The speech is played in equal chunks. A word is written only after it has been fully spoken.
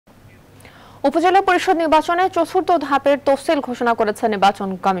উপজেলা পরিষদ নির্বাচনে চতুর্থ ধাপের তফসিল ঘোষণা করেছে নির্বাচন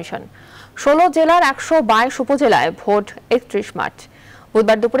কমিশন। ১৬ জেলার ১২২ উপজেলায় ভোট ৩১ মার্চ।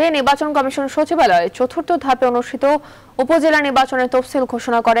 বুধবার দুপুরে নির্বাচন কমিশন সচিবালয়ে চতুর্থ ধাপে অনুষ্ঠিত উপজেলা নির্বাচনের তফসিল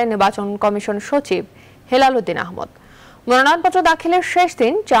ঘোষণা করেন নির্বাচন কমিশন সচিব হেলাল উদ্দিন আহমদ। মনোনয়নপত্র দাখিলের শেষ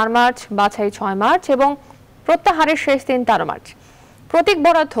দিন ৪ মার্চ, বাছাই ৬ মার্চ এবং প্রত্যাহারের শেষ দিন ১৩ মার্চ। প্রতীক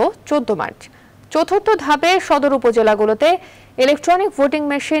বরাদ্দ ১৪ মার্চ। চতুর্থ ধাপে সদর উপজেলাগুলোতে ইলেকট্রনিক ভোটিং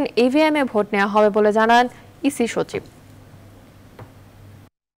মেশিন ইভিএম এ ভোট নেওয়া হবে বলে জানান ইসি সচিব।